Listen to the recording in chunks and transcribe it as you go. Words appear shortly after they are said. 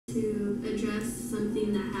address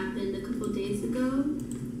something that happened a couple days ago.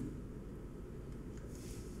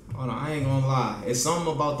 Hold on, I ain't gonna lie. It's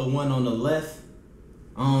something about the one on the left.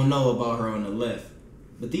 I don't know about her on the left.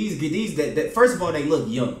 But these first of all, they look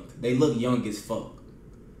young. They look young as fuck.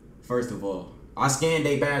 First of all, I scanned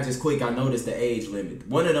their badges quick. I noticed the age limit.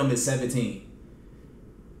 One of them is 17.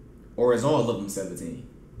 Or is all of them 17?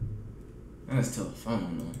 That's tough. I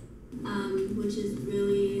don't know. Which is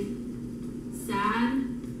really sad.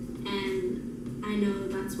 And I know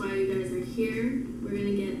that's why you guys are here. We're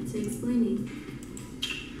gonna get to explaining.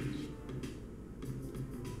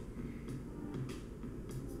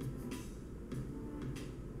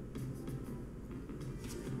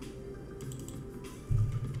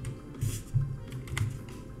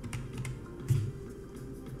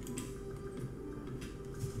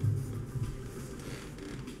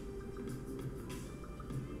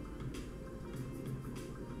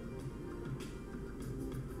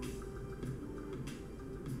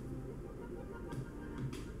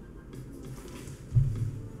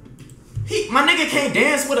 My nigga can't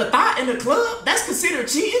dance with a thought in the club? That's considered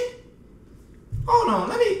cheating? Hold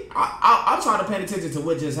on, I'll try to pay attention to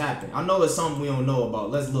what just happened. I know it's something we don't know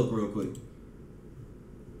about. Let's look real quick.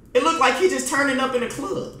 It looked like he just turning up in the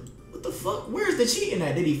club. What the fuck? Where's the cheating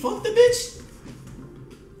at? Did he fuck the bitch?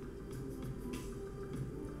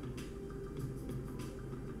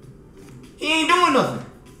 He ain't doing nothing.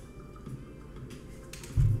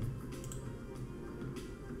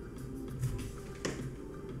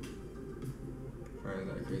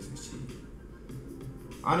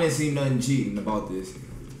 I didn't see nothing cheating about this.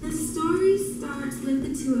 The story starts with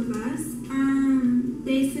the two of us.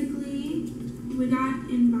 Basically, we got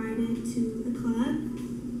invited to the club.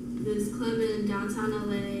 This club in downtown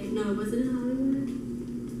LA. No, was it in Hollywood?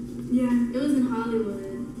 Yeah, it was in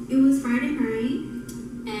Hollywood. It was Friday night.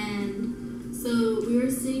 And so we were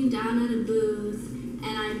sitting down at a booth, and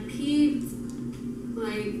I peeped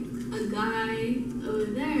like a guy over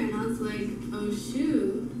there, and I was like, oh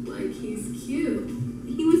shoot, like he's cute.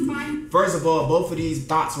 He was buying. First of all, both of these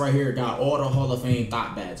thoughts right here got all the Hall of Fame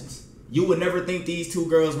thought badges. You would never think these two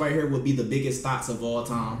girls right here would be the biggest thoughts of all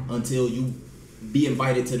time until you be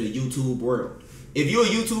invited to the YouTube world. If you're a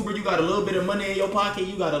YouTuber, you got a little bit of money in your pocket,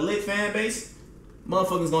 you got a lit fan base,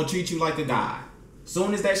 motherfuckers gonna treat you like a god.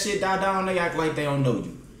 Soon as that shit die down, they act like they don't know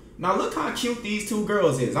you. Now look how cute these two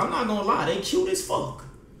girls is. I'm not gonna lie, they cute as fuck.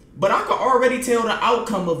 But I could already tell the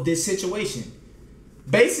outcome of this situation.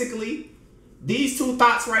 Basically, these two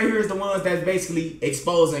thoughts right here is the ones that's basically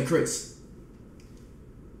exposing Chris.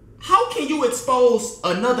 How can you expose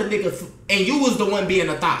another nigga and you was the one being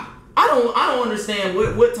a thought? I don't understand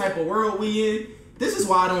what type of world we in. This is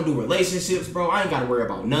why I don't do relationships, bro. I ain't gotta worry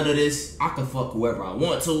about none of this. I can fuck whoever I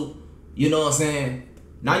want to. You know what I'm saying?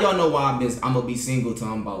 Now y'all know why I'm gonna be single till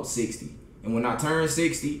I'm about 60. And when I turn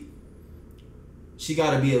 60, she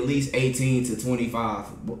gotta be at least 18 to 25.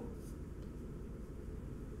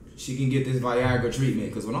 She can get this Viagra treatment,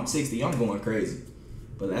 because when I'm 60, I'm going crazy.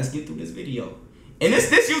 But let's get through this video. And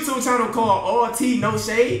this YouTube channel called All Tea No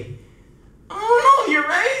Shade. I don't know,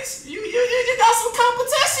 YourRAGE. You got some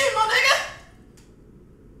competition, my nigga.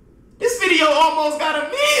 This video almost got a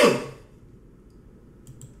million.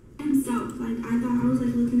 Himself, like I was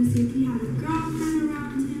like looking to see if he had a girlfriend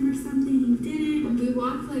around him or something. He didn't. We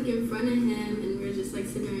walked like in front of him, and we were just like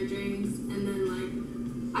sipping our drinks, and then like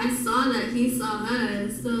I saw that he saw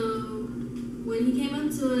us. So when he came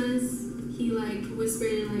up to us, he like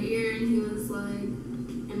whispered in my ear, and he was like,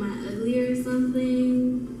 "Am I ugly or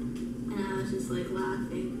something?" And I was just like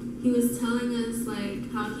laughing. He was telling us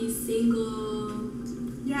like how he's single.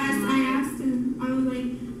 Yes, I asked him. I was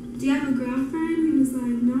like, "Do you have a girlfriend?" He was like,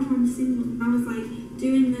 "No, I'm single." I was like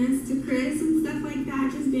doing this to Chris and stuff like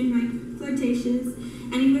that, just being like flirtatious.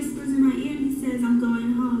 And he whispers in my ear and he says, "I'm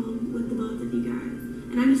going home with the both of you guys."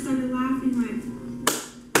 And I just started laughing like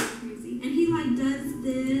crazy. And he like does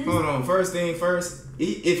this. Hold on, first thing first.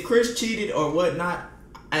 If Chris cheated or whatnot,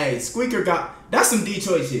 hey, Squeaker that's some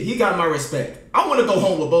Detroit shit. He got my respect. I want to go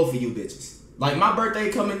home with both of you bitches. Like my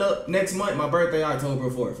birthday coming up next month. My birthday October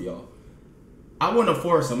 4th, y'all. I want to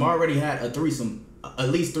foursome. I already had a threesome at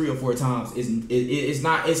least 3 or 4 times.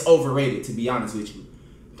 It's overrated, to be honest with you.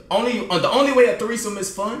 The only way a threesome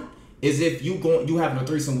is fun is if you having a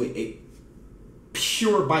threesome with a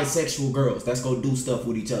pure bisexual girls that's gonna do stuff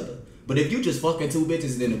with each other. But if you just fucking 2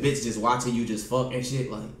 bitches and then the bitch just watching you just fuck and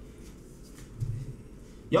shit, like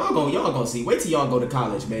y'all gonna see. Wait till y'all go to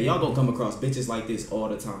college, man. Y'all gonna come across bitches like this all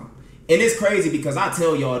the time. And it's crazy because I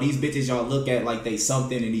tell y'all, these bitches y'all look at like they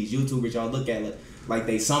something, and these YouTubers y'all look at like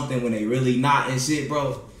they something when they really not and shit,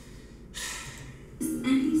 bro. And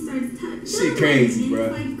he starts touching. Shit crazy,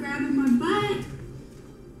 bro. He's like grabbing my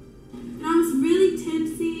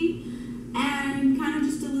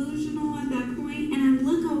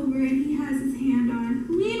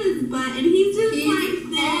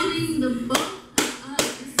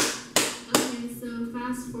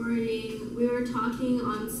talking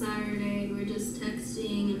on Saturday. We were just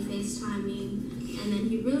texting and FaceTiming, and then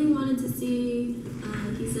he really wanted to see.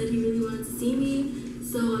 He said he really wanted to see me.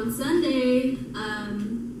 So on Sunday, he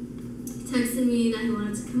texted me that he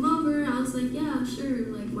wanted to come over. I was like, yeah, sure.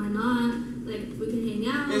 Like, why not? Like, we can hang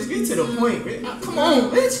out. Let's get to the point. Come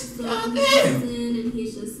on, bitch. So God he damn. comes in and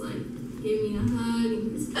he's just like, give me a hug.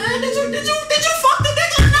 And he's Did you fuck the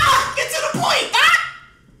nigga? Nah, get to the point, thot.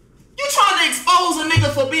 You trying to expose a nigga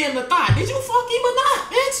for being the thot. Did you fuck him or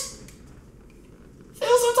not, bitch?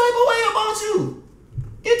 Feel some type of way about you.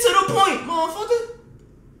 Get to the point, motherfucker.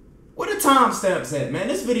 Where the timestamps at, man?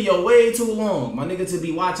 This video way too long. My nigga to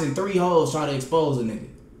be watching 3 hoes try to expose a nigga.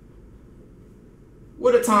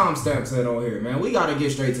 Where the timestamps at on here, man? We gotta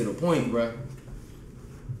get straight to the point, bruh.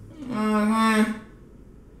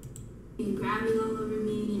 He grabbing all over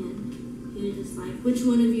me, and he was just like, which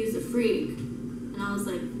one of you is a freak? And I was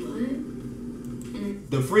like, what? And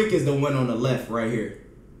the freak is the one on the left right here.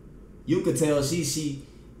 You could tell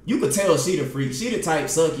you could tell she the freak. She the type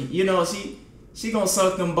sucky. You know, she gonna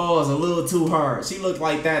suck them balls a little too hard. She look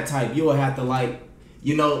like that type. You will have to, like,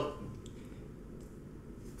 you know,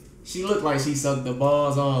 she look like she sucked the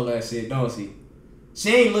balls, all that shit, don't she?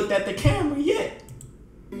 She ain't looked at the camera yet.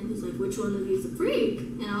 And he was like, which one of you is a freak?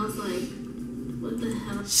 And I was like, what the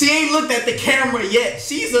hell? She ain't looked at the camera yet.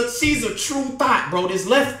 She's a true thot, bro. This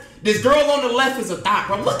girl on the left is a thot,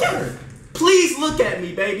 bro. Look at her. Please look at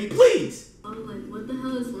me, baby. Please. I was like, what the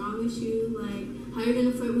hell is wrong with you? Like, how are you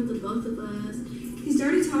gonna flirt with the both of us? He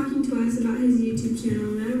started talking to us about his YouTube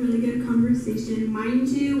channel. We had a really good conversation. Mind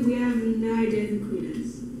you, we have no idea who Queen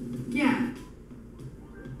is. Yeah.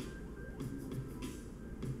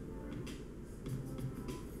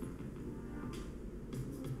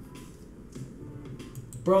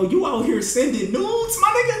 Bro, you out here sending nudes, my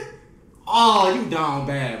nigga? Oh, you down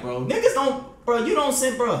bad, bro. Niggas don't, bro, you don't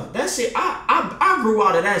send, bro. That shit, I grew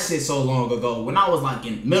out of that shit so long ago when I was like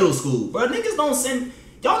in middle school. Bro, niggas don't send,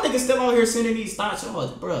 y'all niggas still out here sending these thoughts, y'all,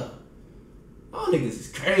 bro. Y'all niggas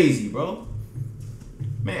is crazy, bro.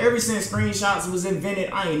 Man, ever since screenshots was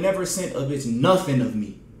invented, I ain't never sent a bitch nothing of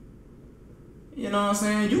me. You know what I'm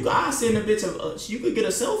saying? I send a bitch you could get a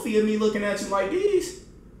selfie of me looking at you like this.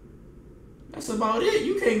 That's about it.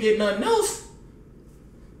 You can't get nothing else.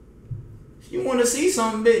 If you want to see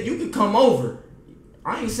something, bitch, you can come over.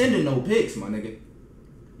 I ain't sending no pics, my nigga.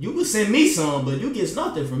 You can send me some, but you get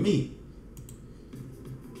nothing from me.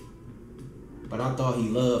 But I thought he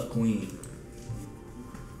loved Queen.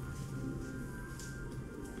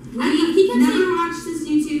 He never watched this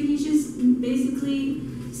YouTube. He's just basically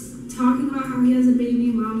talking about how he has a baby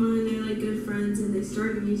mama and they're like good friends and they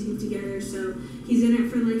started YouTube together. So he's in it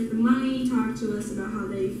for like the money. Talked to us about how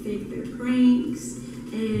they fake their pranks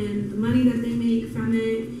and the money that they make from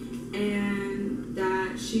it, and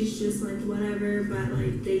that she's just like whatever, but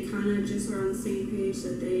like they kind of just are on the same page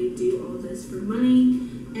that they do all this for money.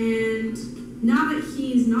 And now that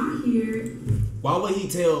he's not here, why would he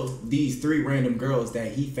tell these 3 random girls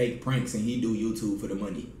that he fake pranks and he do YouTube for the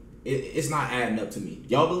money? It's not adding up to me.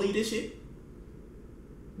 Y'all believe this shit?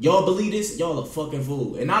 Y'all believe this? Y'all a fucking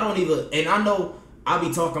fool. And I don't even, and I know I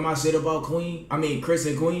be talking my shit about Chris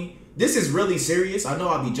and Queen. This is really serious. I know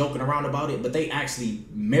I be joking around about it, but they actually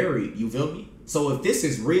married, you feel me? So if this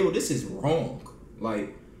is real, this is wrong.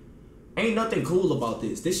 Like, ain't nothing cool about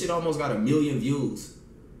this. This shit almost got 1 million views.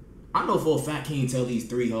 I know for a fact he ain't tell these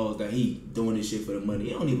 3 hoes that he doing this shit for the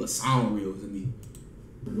money. It don't even sound real to me.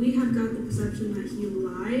 we have got the perception that he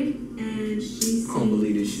lied, and she I don't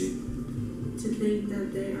believe this shit. to think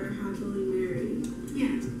that they are happily married.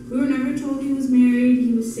 Yeah. We were never told he was married.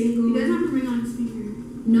 He was single. He doesn't have a ring on his finger.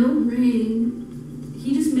 No ring.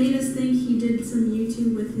 He just made us think he did some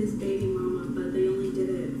YouTube with his baby mama, but they only did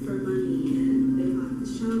it for money, and they had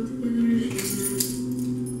this child together, and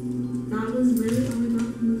that was really all we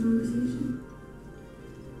got from the conversation.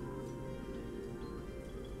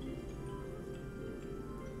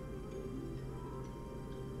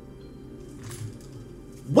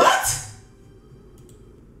 What?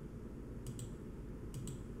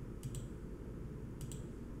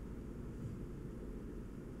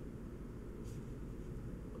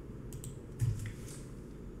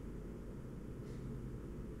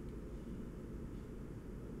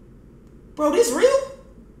 Bro, this real?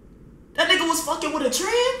 That nigga was fucking with a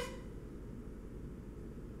tram?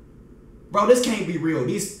 Bro, this can't be real.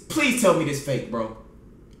 Please tell me this fake, bro.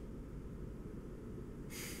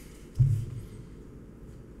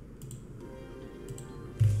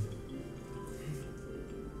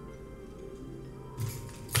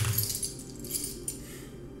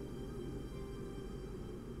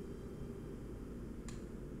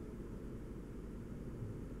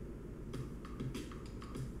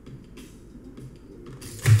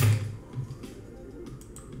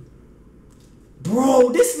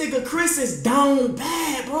 Bro, this nigga Chris is down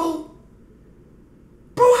bad, bro.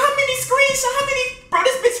 Bro, how many screenshots? How many? Bro,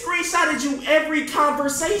 this bitch screenshotted you every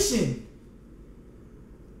conversation.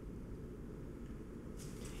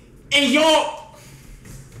 And y'all,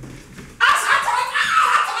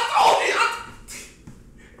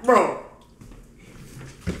 bro.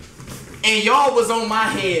 And y'all was on my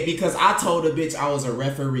head because I told the bitch I was a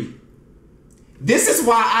referee. This is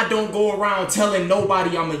why I don't go around telling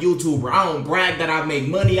nobody I'm a YouTuber. I don't brag that I make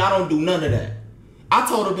money. I don't do none of that. I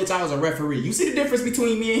told a bitch I was a referee. You see the difference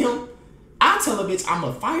between me and him? I tell a bitch I'm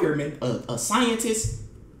a fireman, a scientist,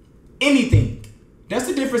 anything. That's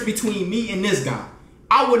the difference between me and this guy.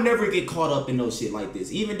 I would never get caught up in no shit like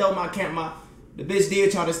this. Even though the bitch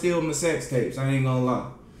did try to steal my sex tapes. I ain't gonna lie.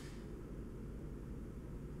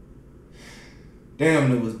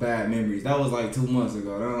 Damn, it was bad memories. That was like 2 months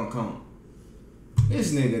ago. That don't count.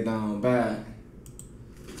 This nigga down bad.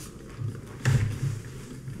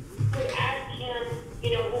 We asked him,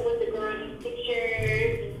 you know, who was the girl in his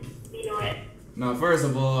pictures, you know what? Now, first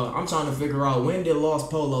of all, I'm trying to figure out when did Los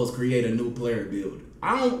Polos create a new player build?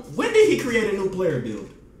 When did he create a new player build?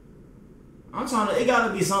 It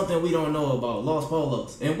gotta be something we don't know about. Los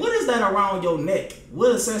Polos. And what is that around your neck?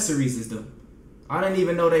 What accessories is them? I didn't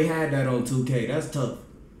even know they had that on 2K. That's tough.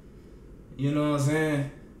 You know what I'm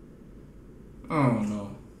saying? I don't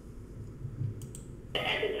know.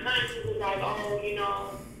 At the time, he was like, oh, you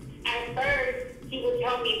know, at first, he would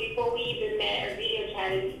tell me before we even met or video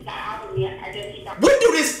chatted, he thought I was me. I guess he thought.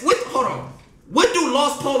 Hold on. What do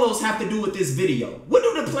Los Polos have to do with this video? What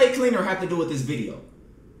do the play cleaner have to do with this video?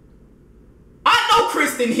 I know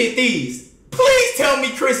Chris didn't hit these. Please tell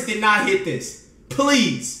me Chris did not hit this.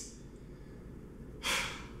 Please.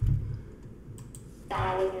 Thought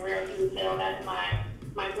I wasn't real. He would say, oh, that's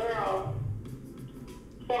my girl.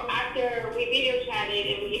 So after we video chatted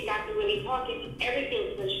and we got to really talking,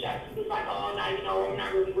 everything switched up. He was like, oh, no, you know, we're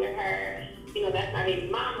not really with her. You know, that's not his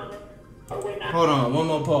mama. Or we're not. Hold on, one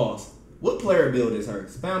more pause. What player build is her?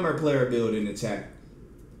 Spam her player build in the chat.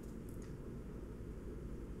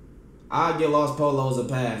 I'll get Los Polos a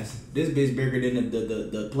pass. This bitch bigger than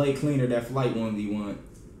the play cleaner that flight 1v1.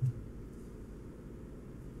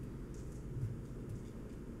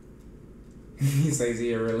 He says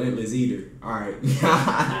he a relentless eater. Alright. And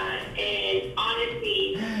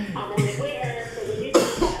honestly, I'm only with her for the reason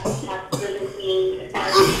that as far as the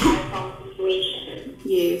iPhone situation.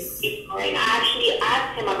 Yes. And I actually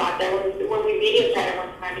asked him about that when we video chatted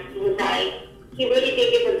one time. He was like, he really did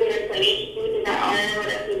give a good explanation. He was like, oh,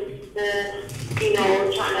 that's his sister, you know,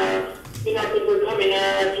 trying to, you know, think we're coming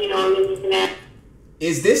up, you know, this and that.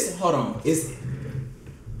 Is this, hold on.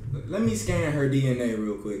 Let me scan her DNA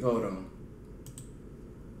real quick. Hold on.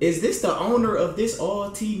 Is this the owner of this All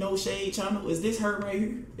Tea No Shade channel? Is this her right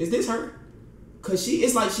here? Is this her? Cause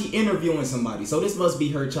it's like she interviewing somebody. So this must be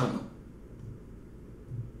her channel.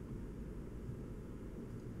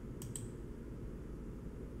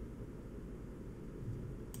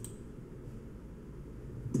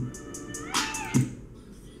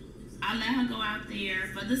 I let her go out there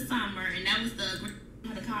for the summer, and that was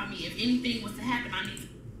her to call me. If anything was to happen, I need to.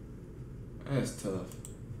 That's tough.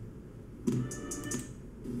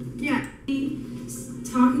 Yeah, he's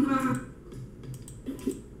talking about how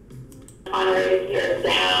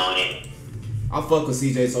I fuck with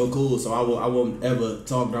CJ so cool, so I won't ever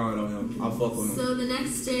talk down on him. I fuck with him. So the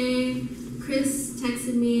next day, Chris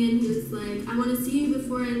texted me and he was like, I want to see you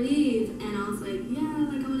before I leave. And I was like, yeah,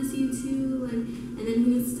 like I want to see you too. Like, and then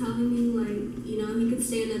he was telling me like, you know, he could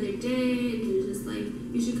stay another day. And he was just like,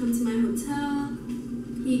 you should come to my hotel.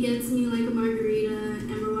 He gets me like a margarita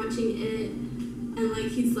and we're watching it. And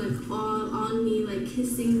like he's like all on me, like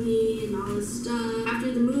kissing me and all this stuff.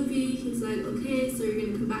 After the movie, he's like, okay, so you're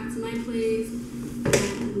gonna come back to my place.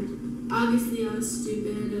 And obviously I was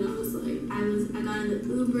stupid and I was like, I got in the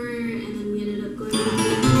Uber and then we ended up going.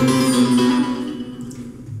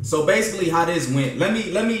 So basically how this went, let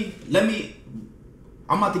me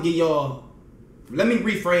I'm about to get y'all, let me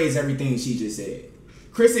rephrase everything she just said.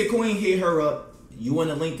 Chris and Queen hit her up. You want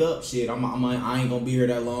to link up? Shit, I ain't gonna be here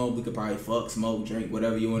that long. We could probably fuck, smoke, drink,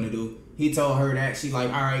 whatever you want to do. He told her that. She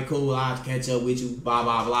like, all right, cool. I'll catch up with you. Blah,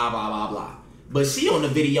 blah, blah, blah, blah, blah. But she on the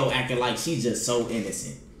video acting like she's just so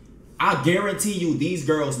innocent. I guarantee you these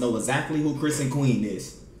girls know exactly who Chris and Queen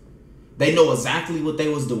is. They know exactly what they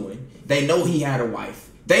was doing. They know he had a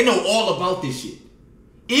wife. They know all about this shit.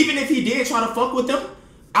 Even if he did try to fuck with them,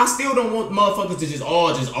 I still don't want motherfuckers to just,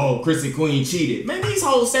 Chris and Queen cheated. Man, these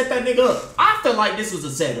hoes set that nigga up. I feel like this was a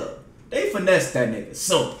setup. They finessed that nigga.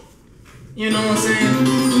 So, you know what I'm saying?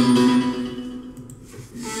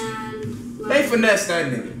 And, like, they finessed that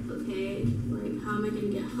nigga. Okay, like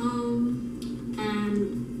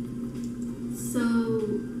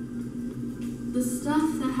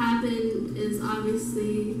stuff that happened is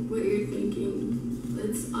obviously what you're thinking.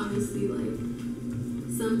 It's obviously like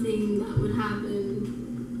something that would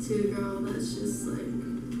happen to a girl that's just like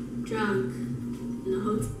drunk in a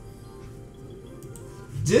hotel.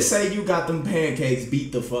 Just say you got them pancakes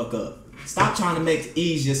beat the fuck up. Stop trying to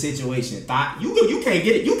ease your situation. Thought you can't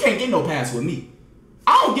get it. You can't get no pass with me.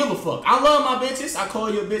 I don't give a fuck. I love my bitches. I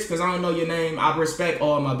call you a bitch because I don't know your name. I respect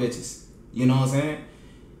all my bitches. You know what I'm saying?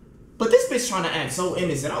 But this bitch trying to act so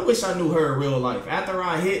innocent. I wish I knew her in real life. After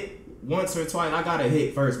I hit once or twice, I gotta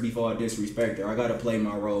hit first before I disrespect her. I gotta play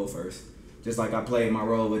my role first. Just like I played my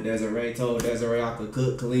role with Desiree. Told Desiree I could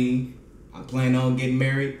cook, clean. I planned on getting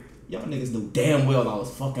married. Y'all niggas knew damn well I was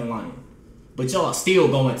fucking lying. But y'all still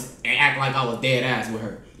going and act like I was dead ass with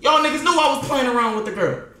her. Y'all niggas knew I was playing around with the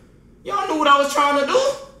girl. Y'all knew what I was trying to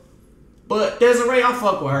do. But Desiree, I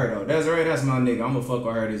fuck with her though. Desiree, that's my nigga. I'ma fuck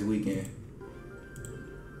with her this weekend.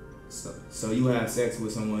 So you have sex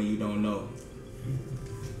with someone you don't know.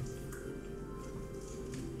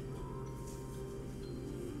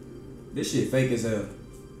 This shit fake as hell.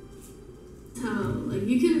 How like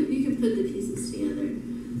you can put the pieces together,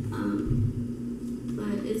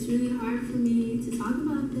 but it's really hard for me to talk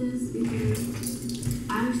about this because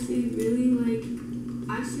I actually really liked him.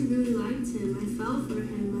 I fell for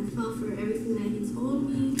him. I fell for everything that he told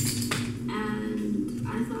me, and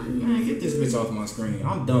I thought, man, get this bitch off my screen.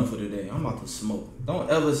 I'm done for today. I'm about to smoke. Don't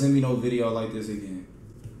ever send me no video like this again.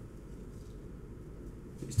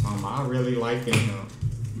 Bitch talking about I really like him now.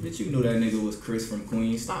 Bitch, you knew that nigga was Chris from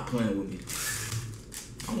Queens. Stop playing with me.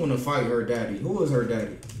 I want to fight her daddy. Who was her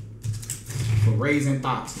daddy? For raising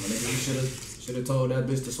thoughts, man. You should have told that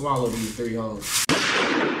bitch to swallow these 3 hoes.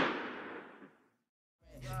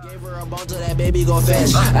 Gave her a bone till that baby go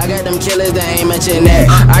fetch. I got them killers that ain't much in that.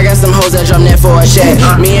 I got some hoes that drum that for a check.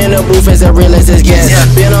 Me in the booth is the realest as guest.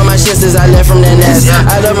 Been on my shit since I left from the nest.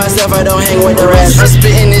 I love myself, I don't hang with the rest.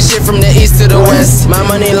 Spitting this shit from the east to the west. My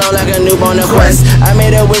money long like a noob on a quest. I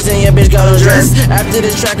made a wish and your bitch got on dress. After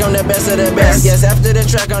this track, I'm the best of the best. Yes, after the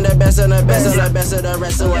track, I'm the best of the best of the best of the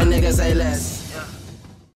rest. So what niggas say less.